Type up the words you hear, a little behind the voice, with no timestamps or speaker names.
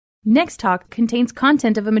Next Talk contains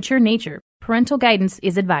content of a mature nature. Parental guidance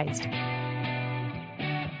is advised.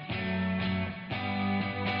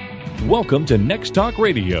 Welcome to Next Talk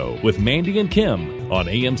Radio with Mandy and Kim on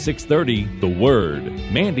AM 630, The Word.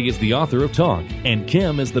 Mandy is the author of Talk, and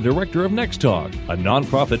Kim is the director of Next Talk, a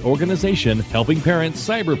nonprofit organization helping parents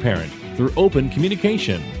cyberparent through open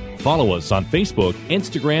communication. Follow us on Facebook,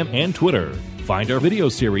 Instagram, and Twitter. Find our video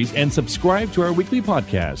series and subscribe to our weekly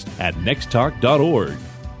podcast at nexttalk.org.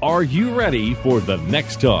 Are you ready for the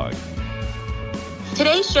Next Talk?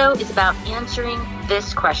 Today's show is about answering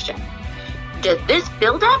this question. Does this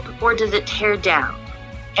build up or does it tear down?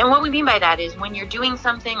 And what we mean by that is when you're doing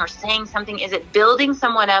something or saying something, is it building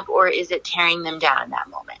someone up or is it tearing them down in that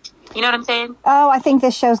moment? You know what I'm saying? Oh, I think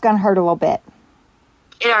this show's going to hurt a little bit.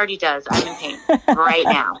 It already does. I'm in pain right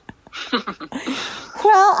now.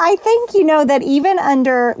 Well, I think, that even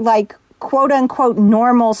under like quote unquote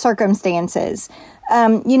normal circumstances,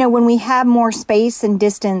 when we have more space and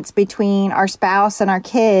distance between our spouse and our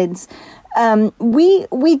kids,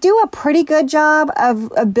 we do a pretty good job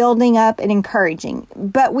of building up and encouraging,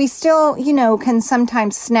 but we still, can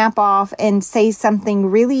sometimes snap off and say something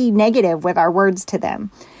really negative with our words to them.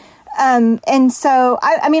 And so,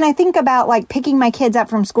 I think about like picking my kids up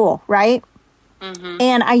from school, right? Mm-hmm.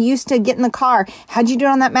 And I used to get in the car. How'd you do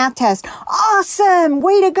on that math test? Awesome.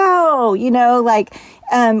 Way to go.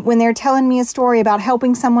 When they're telling me a story about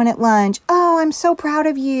helping someone at lunch. Oh, I'm so proud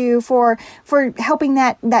of you for helping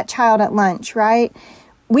that child at lunch, right?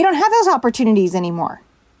 We don't have those opportunities anymore.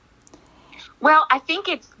 Well, I think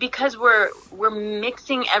it's because we're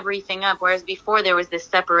mixing everything up. Whereas before there was this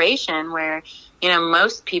separation where,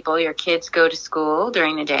 most people, your kids go to school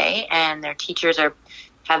during the day and their teachers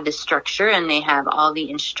have this structure and they have all the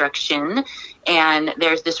instruction and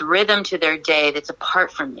there's this rhythm to their day that's apart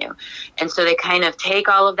from you. And so they kind of take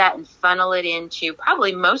all of that and funnel it into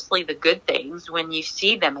probably mostly the good things when you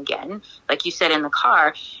see them again, like you said, in the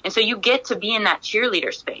car. And so you get to be in that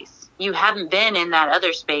cheerleader space. You haven't been in that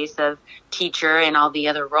other space of teacher and all the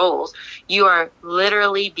other roles. You are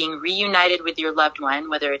literally being reunited with your loved one,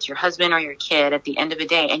 whether it's your husband or your kid at the end of the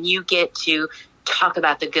day. And you get to talk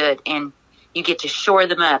about the good and you get to shore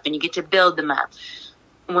them up and you get to build them up.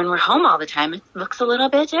 When we're home all the time, it looks a little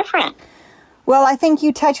bit different. Well, I think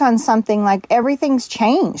you touch on something like everything's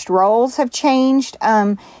changed. Roles have changed.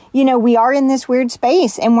 We are in this weird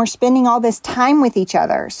space and we're spending all this time with each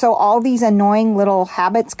other. So all these annoying little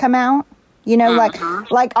habits come out,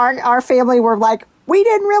 mm-hmm. like our family were like, we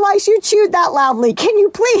didn't realize you chewed that loudly. Can you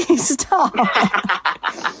please stop?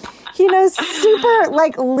 Super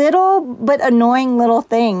like little but annoying little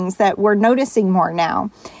things that we're noticing more now.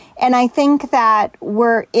 And I think that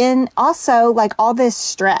we're in also like all this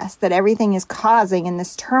stress that everything is causing and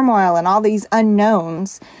this turmoil and all these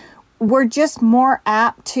unknowns. We're just more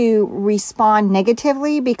apt to respond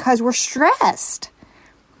negatively because we're stressed.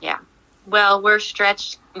 Yeah. Well, we're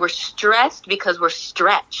stressed because we're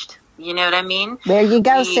stretched. You know what I mean? There you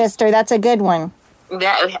go, sister. That's a good one.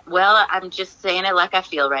 I'm just saying it like I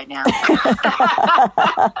feel right now.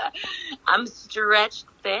 I'm stretched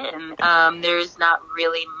thin. There's not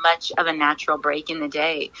really much of a natural break in the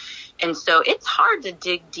day. And so it's hard to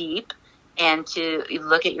dig deep and to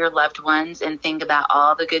look at your loved ones and think about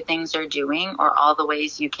all the good things they're doing or all the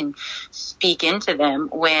ways you can speak into them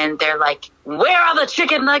when they're like, where are the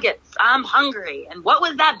chicken nuggets? I'm hungry. And what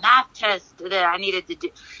was that math test that I needed to do?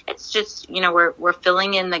 It's just, we're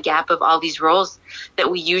filling in the gap of all these roles that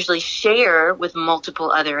we usually share with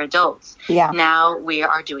multiple other adults. Yeah. Now we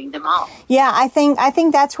are doing them all. Yeah, I think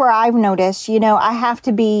that's where I've noticed, I have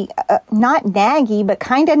to be not naggy, but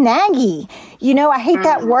kind of naggy. I hate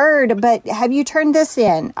that word, but have you turned this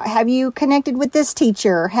in? Have you connected with this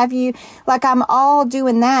teacher? Have you, I'm all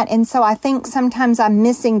doing that. And so I think sometimes I'm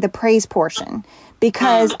missing the praise portion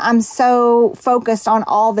because I'm so focused on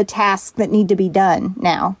all the tasks that need to be done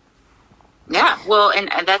now. Yeah, well, and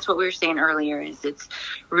that's what we were saying earlier is it's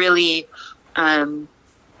really,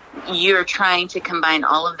 you're trying to combine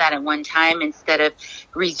all of that at one time instead of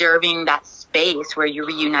reserving that space where you're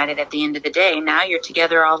reunited at the end of the day. Now you're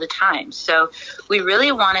together all the time. So we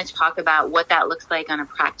really want to talk about what that looks like on a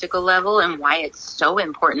practical level and why it's so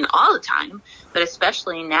important all the time, but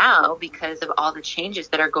especially now because of all the changes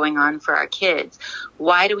that are going on for our kids.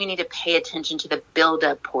 Why do we need to pay attention to the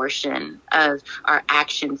build-up portion of our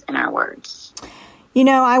actions and our words?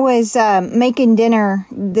 I was making dinner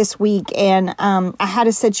this week and I had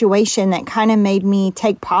a situation that kind of made me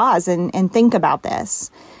take pause and think about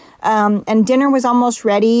this. And dinner was almost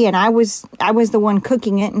ready and I was the one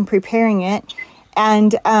cooking it and preparing it.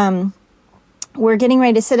 And we're getting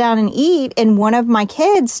ready to sit down and eat, and one of my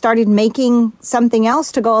kids started making something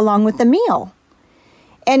else to go along with the meal.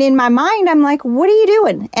 And in my mind, I'm like, what are you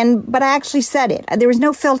doing? But I actually said it. There was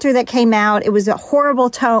no filter that came out. It was a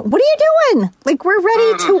horrible tone. What are you doing? Like, we're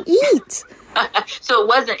ready to eat. So it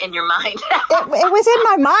wasn't in your mind. It was in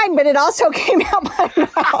my mind, but it also came out my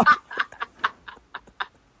mouth.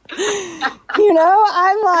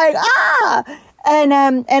 I'm like,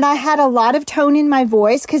 And I had a lot of tone in my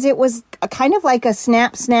voice because it was kind of like a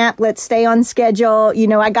snap, let's stay on schedule.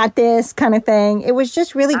 I got this kind of thing. It was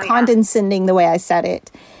just really condescending the way I said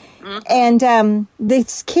it. Mm-hmm. And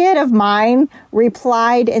this kid of mine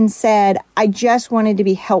replied and said, I just wanted to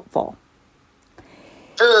be helpful.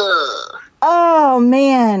 Ugh. Oh,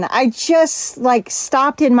 man. I just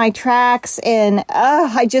stopped in my tracks and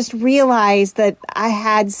I just realized that I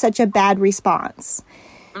had such a bad response.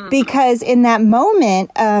 Mm-hmm. Because in that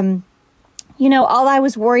moment, all I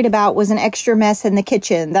was worried about was an extra mess in the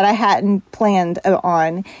kitchen that I hadn't planned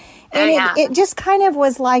on. And it just kind of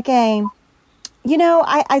was like I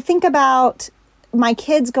think about my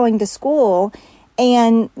kids going to school,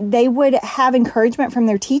 and they would have encouragement from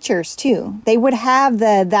their teachers too. They would have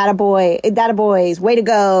the that boys, way to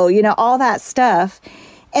go, all that stuff.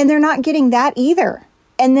 And they're not getting that either.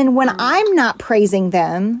 And then when I'm not praising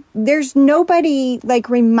them, there's nobody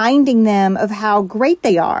reminding them of how great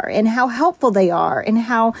they are and how helpful they are and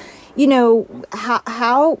how,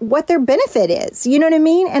 what their benefit is. You know what I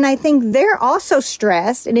mean? And I think they're also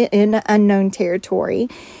stressed in unknown territory.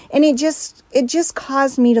 And it just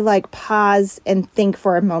caused me to pause and think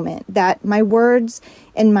for a moment that my words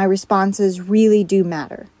and my responses really do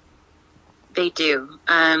matter. They do.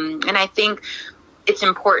 And I think it's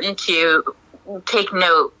important to take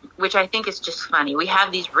note, which I think is just funny. We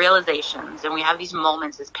have these realizations and we have these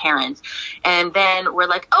moments as parents, and then we're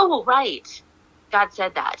like, oh, well, right. God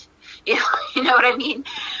said that. You know what I mean?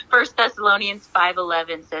 1 Thessalonians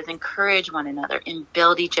 5:11 says, encourage one another and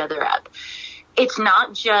build each other up. It's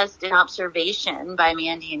not just an observation by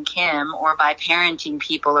Mandy and Kim or by parenting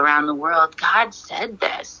people around the world. God said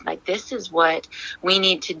this. This is what we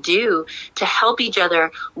need to do to help each other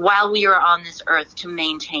while we are on this earth to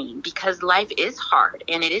maintain, because life is hard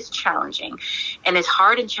and it is challenging. And as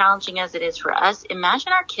hard and challenging as it is for us,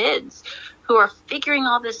 imagine our kids who are figuring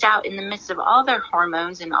all this out in the midst of all their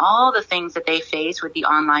hormones and all the things that they face with the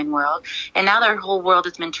online world. And now their whole world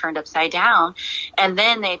has been turned upside down. And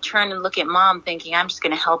then they turn and look at mom thinking, I'm just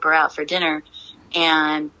going to help her out for dinner.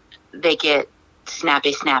 And they get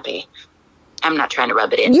snappy. I'm not trying to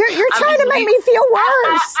rub it in. You're trying to make me feel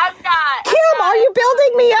worse. I'm not. Kim, are you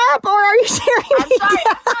building me up or are you tearing me down?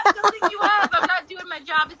 down? I'm not building you up. I'm not doing my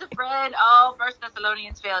job as a friend. Oh, 1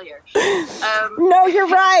 Thessalonians failure. No, you're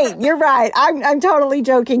right. You're right. I'm totally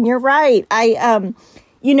joking. You're right. I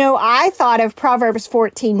thought of Proverbs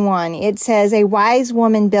 14:1. It says, a wise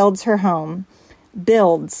woman builds her home,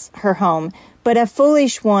 but a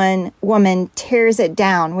foolish woman tears it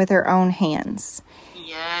down with her own hands.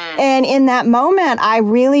 Yes. And in that moment, I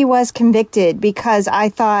really was convicted because I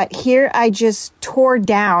thought, here I just tore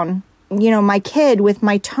down, my kid with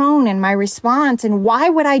my tone and my response. And why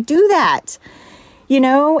would I do that?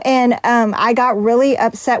 And I got really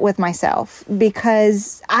upset with myself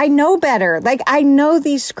because I know better. I know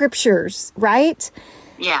these scriptures, right?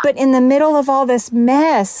 Yeah. But in the middle of all this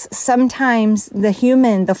mess, sometimes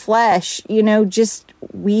the flesh,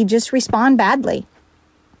 we just respond badly.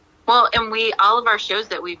 Well, and all of our shows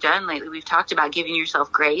that we've done lately, we've talked about giving yourself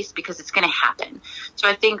grace because it's going to happen. So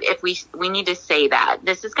I think if we need to say that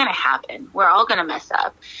this is going to happen. We're all going to mess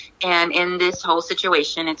up. And in this whole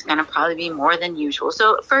situation, it's going to probably be more than usual.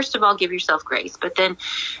 So first of all, give yourself grace. But then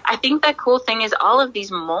I think the cool thing is all of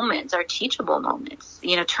these moments are teachable moments,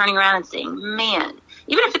 turning around and saying, man,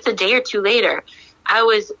 even if it's a day or two later, I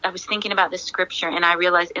was thinking about this scripture and I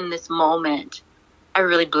realized in this moment, I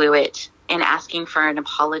really blew it. And asking for an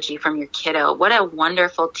apology from your kiddo. What a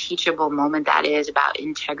wonderful teachable moment that is about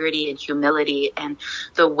integrity and humility and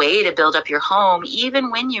the way to build up your home, even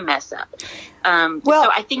when you mess up. So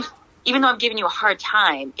I think even though I'm giving you a hard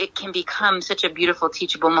time, it can become such a beautiful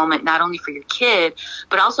teachable moment, not only for your kid,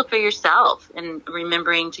 but also for yourself, and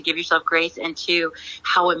remembering to give yourself grace, and to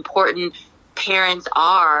how important parents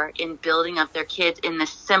are in building up their kids in the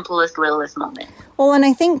simplest, littlest moment. Well, and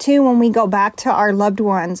I think, too, when we go back to our loved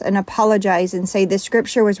ones and apologize and say, this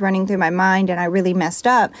scripture was running through my mind and I really messed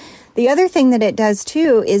up. The other thing that it does,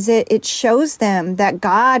 too, is it shows them that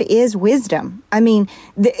God is wisdom. I mean,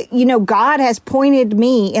 God has pointed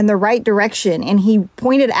me in the right direction, and he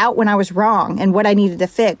pointed out when I was wrong and what I needed to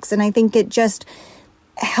fix. And I think it just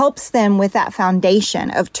helps them with that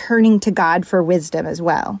foundation of turning to God for wisdom as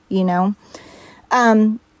well,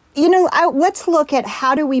 Let's look at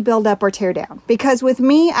how do we build up or tear down? Because with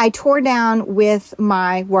me, I tore down with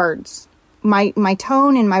my words, my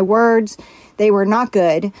tone and my words. They were not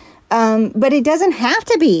good. But it doesn't have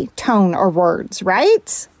to be tone or words,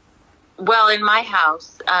 right? Well, in my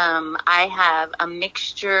house, I have a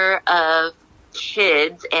mixture of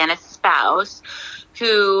kids and a spouse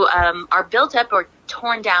who are built up or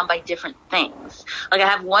torn down by different things. Like I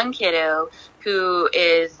have one kiddo who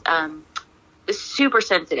is super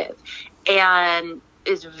sensitive and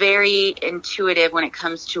is very intuitive when it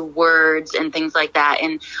comes to words and things like that.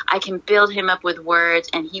 And I can build him up with words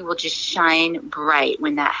and he will just shine bright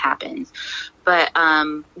when that happens. But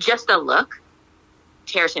just a look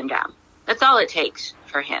tears him down. That's all it takes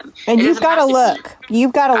for him. And you've got to look.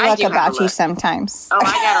 You've got to look about you sometimes. Oh,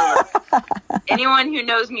 I got to look. Anyone who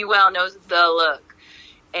knows me well knows the look.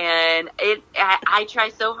 And I try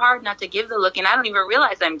so hard not to give the look, and I don't even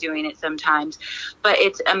realize I'm doing it sometimes. But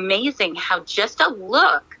it's amazing how just a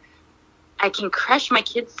look, I can crush my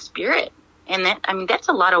kid's spirit. And that's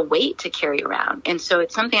a lot of weight to carry around. And so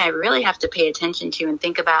it's something I really have to pay attention to and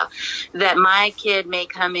think about, that my kid may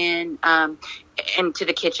come in into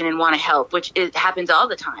the kitchen and want to help, which happens all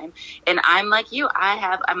the time. And I'm like you,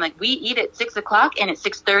 we eat at 6:00 and at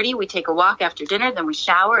 6:30 we take a walk after dinner, then we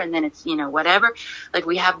shower, and then it's, whatever. Like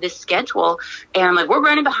we have this schedule and I'm like, we're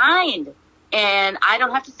running behind. And I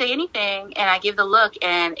don't have to say anything. And I give the look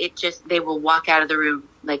and they will walk out of the room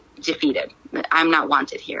like defeated. I'm not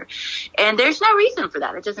wanted here. And there's no reason for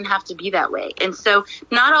that. It doesn't have to be that way. And so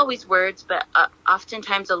not always words, but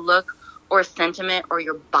oftentimes a look or a sentiment or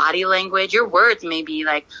your body language. Your words may be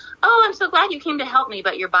like, oh, I'm so glad you came to help me.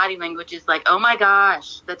 But your body language is like, oh my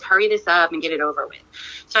gosh, let's hurry this up and get it over with.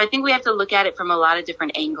 So I think we have to look at it from a lot of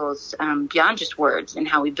different angles beyond just words and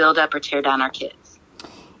how we build up or tear down our kids.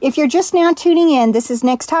 If you're just now tuning in, this is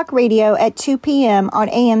Next Talk Radio at 2 p.m. on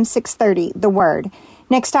AM 630, The Word.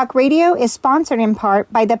 Next Talk Radio is sponsored in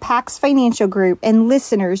part by the Pax Financial Group and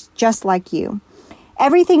listeners just like you.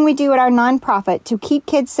 Everything we do at our nonprofit to keep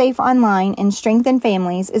kids safe online and strengthen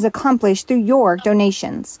families is accomplished through your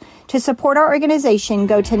donations. To support our organization,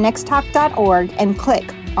 go to nexttalk.org and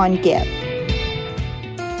click on Give.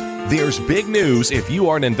 There's big news if you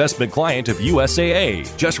are an investment client of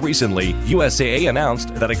USAA. Just recently, USAA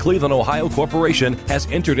announced that a Cleveland, Ohio corporation has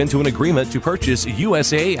entered into an agreement to purchase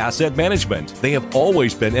USAA Asset Management. They have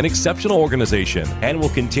always been an exceptional organization and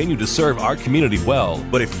will continue to serve our community well.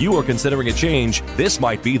 But if you are considering a change, this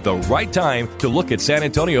might be the right time to look at San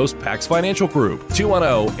Antonio's Pax Financial Group.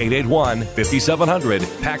 210-881-5700,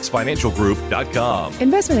 paxfinancialgroup.com.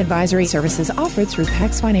 Investment advisory services offered through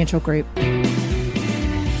Pax Financial Group.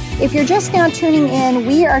 If you're just now tuning in,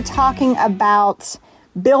 we are talking about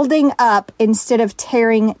building up instead of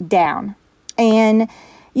tearing down. And,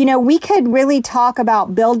 we could really talk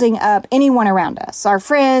about building up anyone around us, our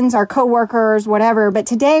friends, our coworkers, whatever. But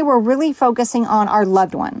today we're really focusing on our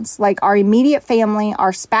loved ones, like our immediate family,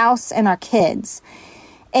 our spouse, and our kids.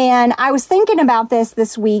 And I was thinking about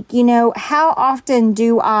this week, how often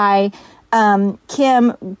do I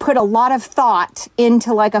Kim, put a lot of thought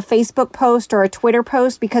into like a Facebook post or a Twitter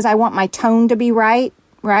post because I want my tone to be right?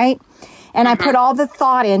 And I put all the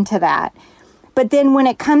thought into that. But then when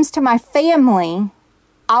it comes to my family,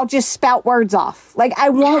 I'll just spout words off. Like I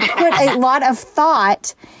won't put a lot of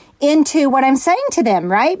thought into what I'm saying to them,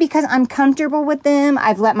 right? Because I'm comfortable with them.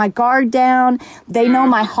 I've let my guard down. They know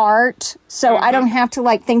my heart. So I don't have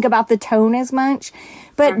to think about the tone as much.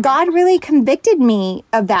 But God really convicted me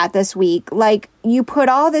of that this week. Like you put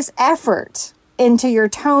all this effort into your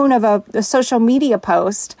tone of a social media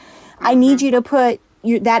post. I need you to put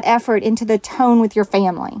that effort into the tone with your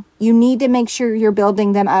family. You need to make sure you're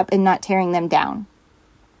building them up and not tearing them down.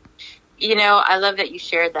 I love that you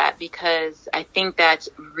shared that because I think that's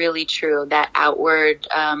really true. That outward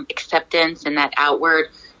acceptance and that outward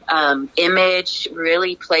image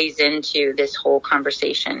really plays into this whole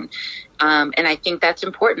conversation. And I think that's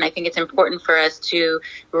important. I think it's important for us to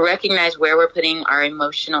recognize where we're putting our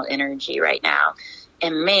emotional energy right now.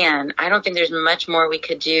 And man, I don't think there's much more we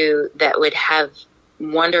could do that would have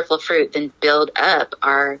wonderful fruit than build up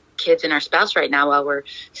our kids and our spouse right now while we're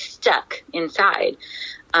stuck inside.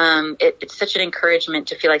 It's such an encouragement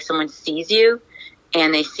to feel like someone sees you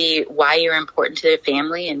and they see why you're important to their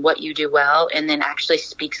family and what you do well, and then actually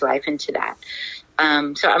speaks life into that.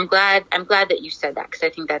 So I'm glad that you said that because I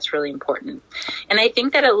think that's really important. And I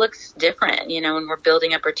think that it looks different, when we're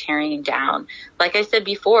building up or tearing down. Like I said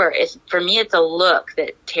before, for me, it's a look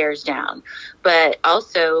that tears down. But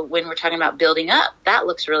also when we're talking about building up, that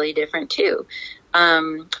looks really different too.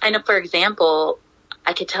 I know, for example,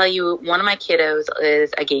 I could tell you one of my kiddos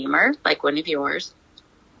is a gamer, like one of yours.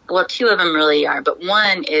 Well, two of them really are, but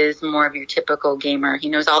one is more of your typical gamer. He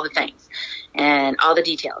knows all the things and all the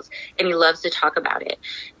details, and he loves to talk about it.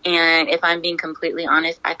 And if I'm being completely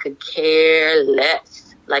honest, I could care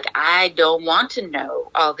less. Like, I don't want to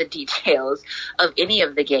know all the details of any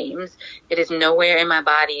of the games. It is nowhere in my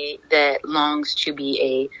body that longs to be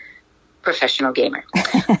a professional gamer.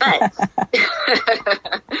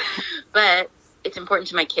 But it's important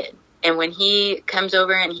to my kid. And when he comes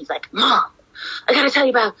over and he's like, Mom, I got to tell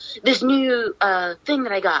you about this new thing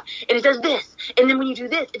that I got. And it does this. And then when you do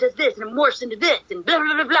this, it does this. And it morphs into this. And blah,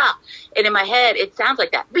 blah, blah, blah. And in my head, it sounds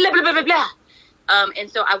like that. Blah, blah, blah, blah, blah.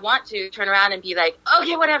 And so I want to turn around and be like,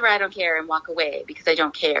 okay, whatever, I don't care, and walk away because I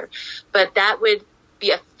don't care. But that would be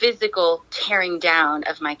a physical tearing down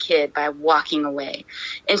of my kid by walking away.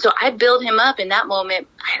 And so I build him up in that moment,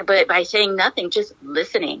 but by saying nothing, just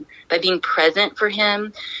listening, by being present for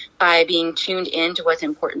him, by being tuned in to what's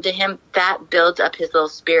important to him. That builds up his little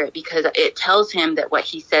spirit because it tells him that what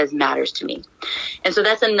he says matters to me. And so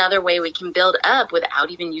that's another way we can build up without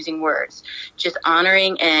even using words, just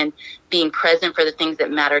honoring and being present for the things that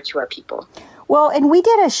matter to our people. Well, and we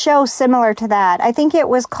did a show similar to that. I think it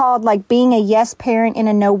was called like Being a Yes Parent in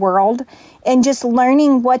a No World, and just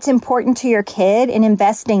learning what's important to your kid and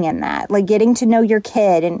investing in that, like getting to know your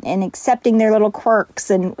kid and accepting their little quirks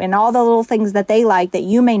and all the little things that they like that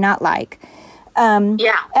you may not like. And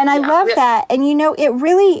I love that. And, you know, it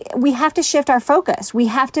really, we have to shift our focus. We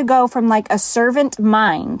have to go from like a servant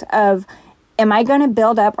mind of, am I going to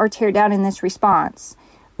build up or tear down in this response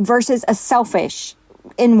versus a selfish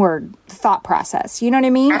inward thought process. You know what I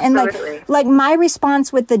mean? Absolutely. And like my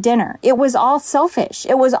response with the dinner, it was all selfish.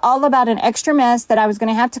 It was all about an extra mess that I was going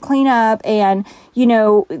to have to clean up and, you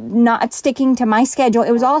know, not sticking to my schedule.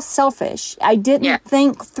 It was all selfish. I didn't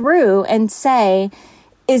think through and say,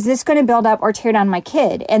 is this going to build up or tear down my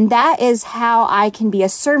kid? And that is how I can be a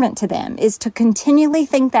servant to them, is to continually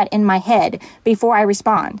think that in my head before I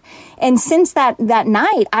respond. And since that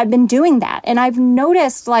night, I've been doing that. And I've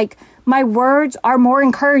noticed like my words are more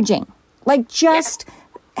encouraging. Like just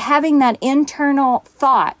having that internal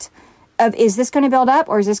thought of, is this going to build up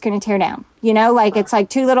or is this going to tear down? You know, like it's like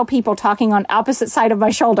two little people talking on opposite side of my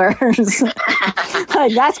shoulders.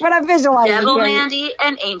 Like, that's what I'm visualizing. Devil Mandy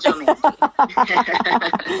and Angel Mandy.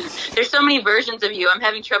 There's so many versions of you. I'm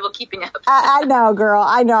having trouble keeping up. I know, girl.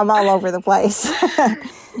 I know I'm all over the place.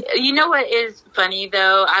 You know what is funny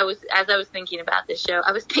though? As I was thinking about this show,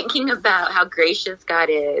 I was thinking about how gracious God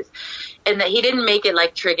is, and that He didn't make it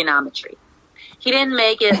like trigonometry. He didn't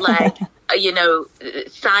make it like you know,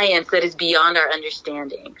 science that is beyond our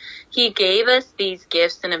understanding. He gave us these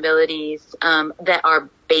gifts and abilities that are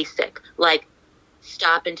basic, like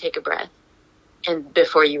stop and take a breath, and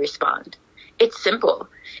before you respond. It's simple.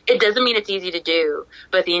 It doesn't mean it's easy to do,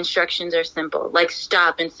 but the instructions are simple. Like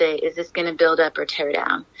stop and say, is this going to build up or tear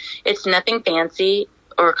down? It's nothing fancy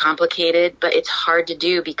or complicated, but it's hard to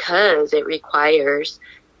do because it requires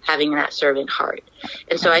having that servant heart.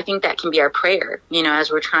 And so I think that can be our prayer, you know,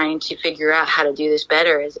 as we're trying to figure out how to do this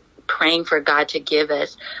better, is praying for God to give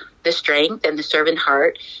us the strength and the servant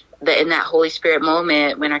heart that in that Holy Spirit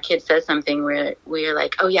moment, when our kid says something, we're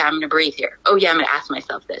like, oh yeah, I'm going to breathe here. Oh yeah, I'm going to ask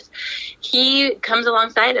myself this. He comes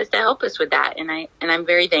alongside us to help us with that. And I'm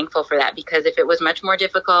very thankful for that, because if it was much more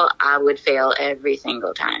difficult, I would fail every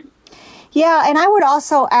single time. Yeah, and I would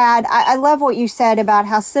also add, I love what you said about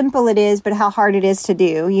how simple it is, but how hard it is to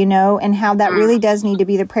do, you know, and how that really does need to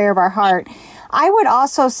be the prayer of our heart. I would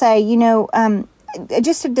also say, you know,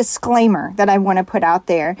 just a disclaimer that I want to put out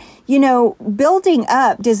there, you know, building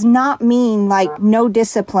up does not mean like no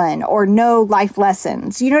discipline or no life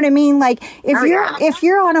lessons. You know what I mean? Like if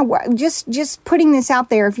you're on a, just putting this out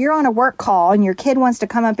there, if you're on a work call and your kid wants to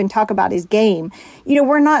come up and talk about his game, you know,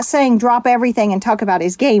 we're not saying drop everything and talk about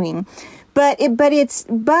his gaming. But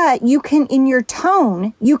you can, in your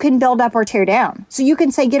tone, you can build up or tear down. So you can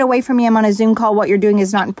say, get away from me. I'm on a Zoom call. What you're doing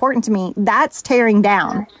is not important to me. That's tearing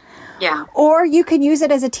down. Yeah. Or you could use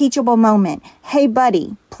it as a teachable moment. Hey,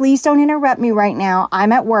 buddy, please don't interrupt me right now.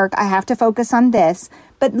 I'm at work. I have to focus on this.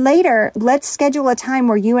 But later, let's schedule a time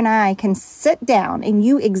where you and I can sit down and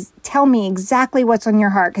you tell me exactly what's on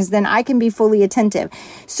your heart, because then I can be fully attentive.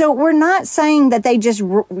 So we're not saying that they just,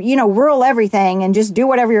 you know, rule everything and just do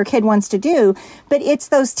whatever your kid wants to do. But it's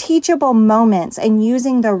those teachable moments and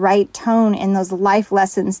using the right tone and those life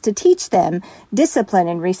lessons to teach them discipline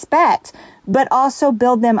and respect, but also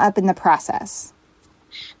build them up in the process.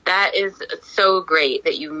 That is so great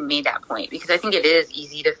that you made that point, because I think it is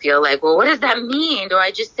easy to feel like, well, what does that mean? Do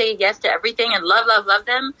I just say yes to everything and love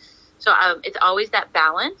them? So it's always that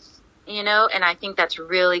balance and I think that's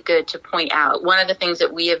really good to point out. One of the things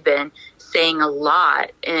that we have been saying a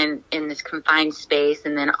lot in this confined space,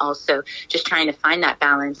 and then also just trying to find that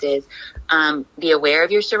balance, is be aware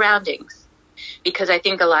of your surroundings. Because I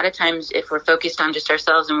think a lot of times if we're focused on just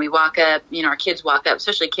ourselves and we walk up, our kids walk up,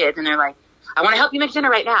 especially kids, and they're like, I want to help you make dinner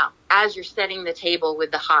right now, as you're setting the table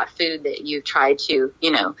with the hot food that you tried to,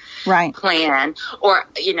 plan. Or,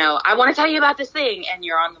 I want to tell you about this thing, and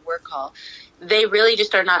you're on the work call. They really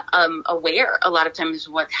just are not aware a lot of times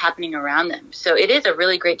what's happening around them. So it is a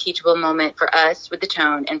really great teachable moment for us with the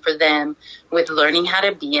tone, and for them with learning how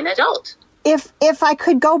to be an adult. If I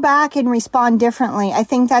could go back and respond differently, I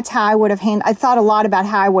think that's how I would have I thought a lot about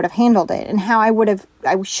how I would have handled it, and how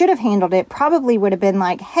I should have handled it probably would have been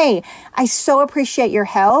like, hey, I so appreciate your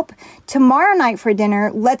help. Tomorrow night for dinner,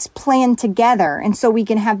 let's plan together. And so we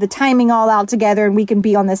can have the timing all out together and we can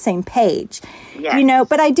be on the same page. Yes.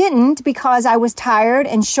 But I didn't, because I was tired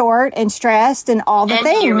and short and stressed and all the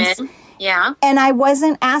things. Human. Yeah. And I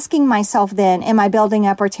wasn't asking myself then, am I building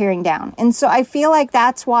up or tearing down? And so I feel like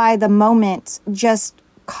that's why the moment just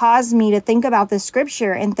caused me to think about this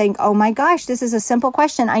scripture and think, oh my gosh, this is a simple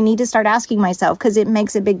question I need to start asking myself, because it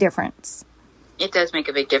makes a big difference. It does make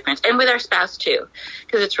a big difference. And with our spouse too,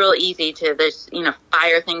 because it's real easy to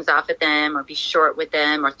fire things off at them, or be short with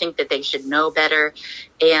them, or think that they should know better.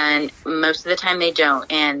 And most of the time they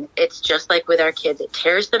don't. And it's just like with our kids, it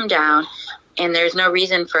tears them down. And there's no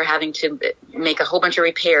reason for having to make a whole bunch of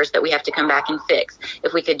repairs that we have to come back and fix,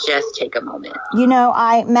 if we could just take a moment.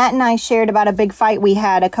 Matt and I shared about a big fight we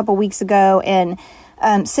had a couple weeks ago. And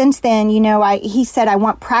since then, he said, I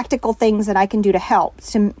want practical things that I can do to help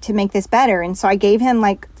to make this better. And so I gave him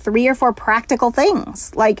like 3 or 4 practical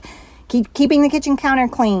things, like keeping the kitchen counter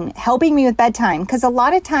clean, helping me with bedtime. Because a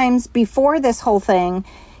lot of times before this whole thing,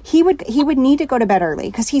 he would need to go to bed early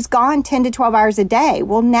because he's gone 10 to 12 hours a day.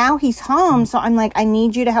 Well, now he's home. So I'm like, I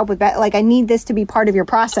need you to help with bed. Like, I need this to be part of your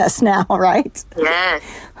process now, right? Yes.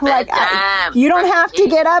 Like, you don't have to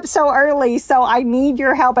get up so early. So I need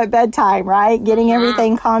your help at bedtime, right? Getting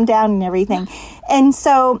everything calmed down and everything. And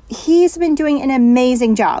so he's been doing an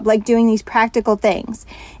amazing job, like doing these practical things.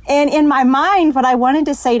 And in my mind, what I wanted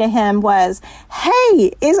to say to him was,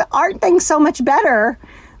 hey, aren't things so much better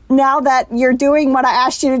now that you're doing what I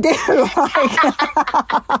asked you to do?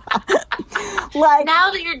 like,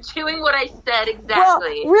 now that you're doing what I said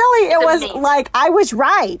exactly. Well, really, it was amazing. Like, I was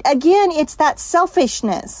right. Again, it's that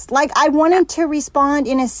selfishness. Like, I wanted to respond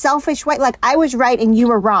in a selfish way. Like, I was right and you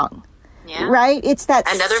were wrong. Yeah. Right? It's that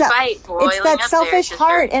fight. It's that selfish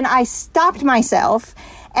heart. And I stopped myself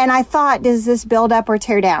and I thought, does this build up or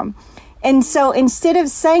tear down? And so instead of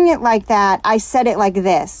saying it like that, I said it like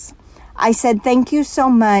this. I said, thank you so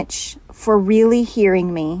much for really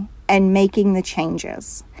hearing me and making the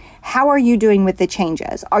changes. How are you doing with the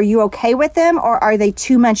changes? Are you okay with them, or are they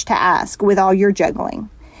too much to ask with all your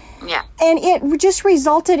juggling? Yeah. And it just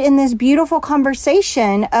resulted in this beautiful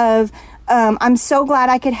conversation of, I'm so glad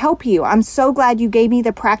I could help you. I'm so glad you gave me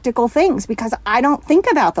the practical things, because I don't think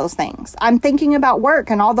about those things. I'm thinking about work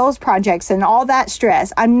and all those projects and all that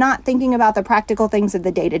stress. I'm not thinking about the practical things of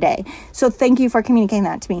the day to day. So thank you for communicating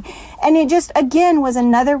that to me. And it just, again, was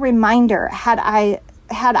another reminder. Had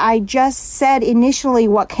I just said initially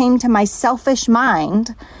what came to my selfish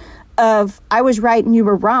mind of I was right and you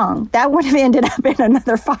were wrong, that would have ended up in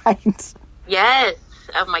another fight. Yes.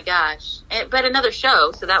 Oh my gosh. But another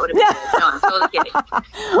show, so that would have been good. No, I'm totally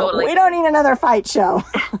kidding. We don't need another fight show.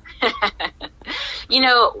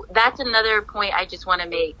 That's another point I just want to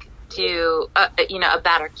make to,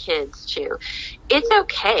 about our kids too. It's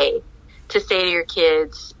okay to say to your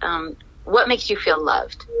kids, what makes you feel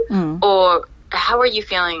loved? Or how are you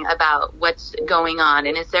feeling about what's going on?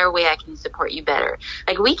 And is there a way I can support you better?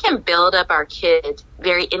 Like, we can build up our kids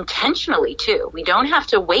very intentionally too. We don't have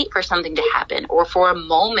to wait for something to happen or for a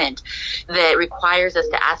moment that requires us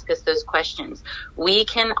to ask us those questions. We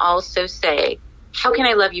can also say, how can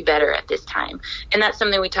I love you better at this time? And that's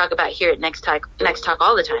something we talk about here at Next Talk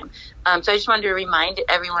all the time. So I just wanted to remind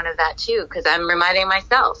everyone of that too, because I'm reminding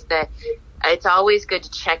myself that it's always good to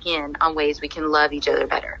check in on ways we can love each other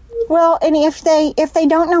better. Well, and if they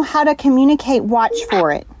don't know how to communicate, watch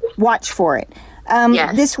for it.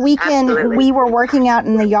 Yes, this weekend, absolutely. We were working out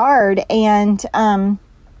in the yard, and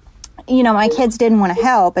my kids didn't want to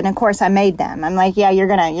help, and of course I made them. I'm like, yeah, you're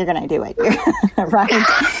gonna do it, right?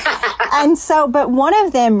 And so, but one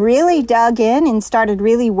of them really dug in and started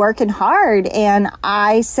really working hard, and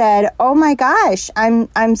I said, oh my gosh,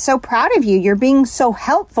 I'm so proud of you. You're being so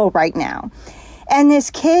helpful right now. And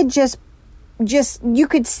this kid just you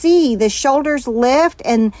could see the shoulders lift,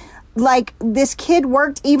 and like this kid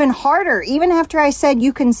worked even harder, even after I said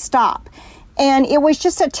you can stop. And it was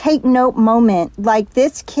just a take note moment. Like,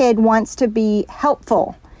 this kid wants to be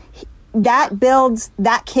helpful. That builds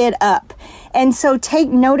that kid up. And so take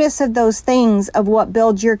notice of those things, of what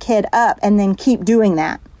builds your kid up, and then keep doing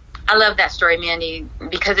that. I love that story, Mandy,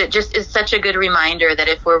 because it just is such a good reminder that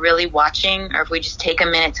if we're really watching, or if we just take a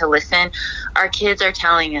minute to listen, our kids are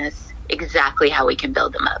telling us exactly how we can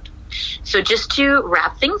build them up. So just to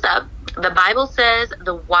wrap things up, the Bible says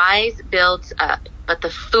the wise builds up, but the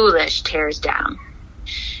foolish tears down.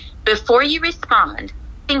 Before you respond,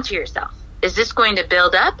 think to yourself, is this going to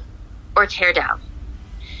build up or tear down?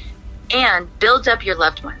 And build up your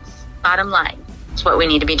loved ones. Bottom line, it's what we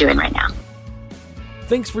need to be doing right now.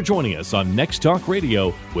 Thanks for joining us on Next Talk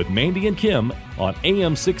Radio with Mandy and Kim on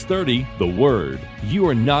AM 630, The Word. You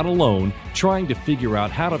are not alone trying to figure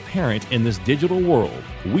out how to parent in this digital world.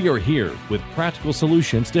 We are here with practical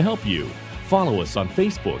solutions to help you. Follow us on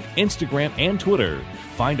Facebook, Instagram, and Twitter.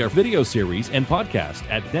 Find our video series and podcast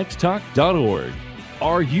at nexttalk.org.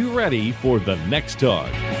 Are you ready for the next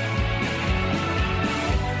talk?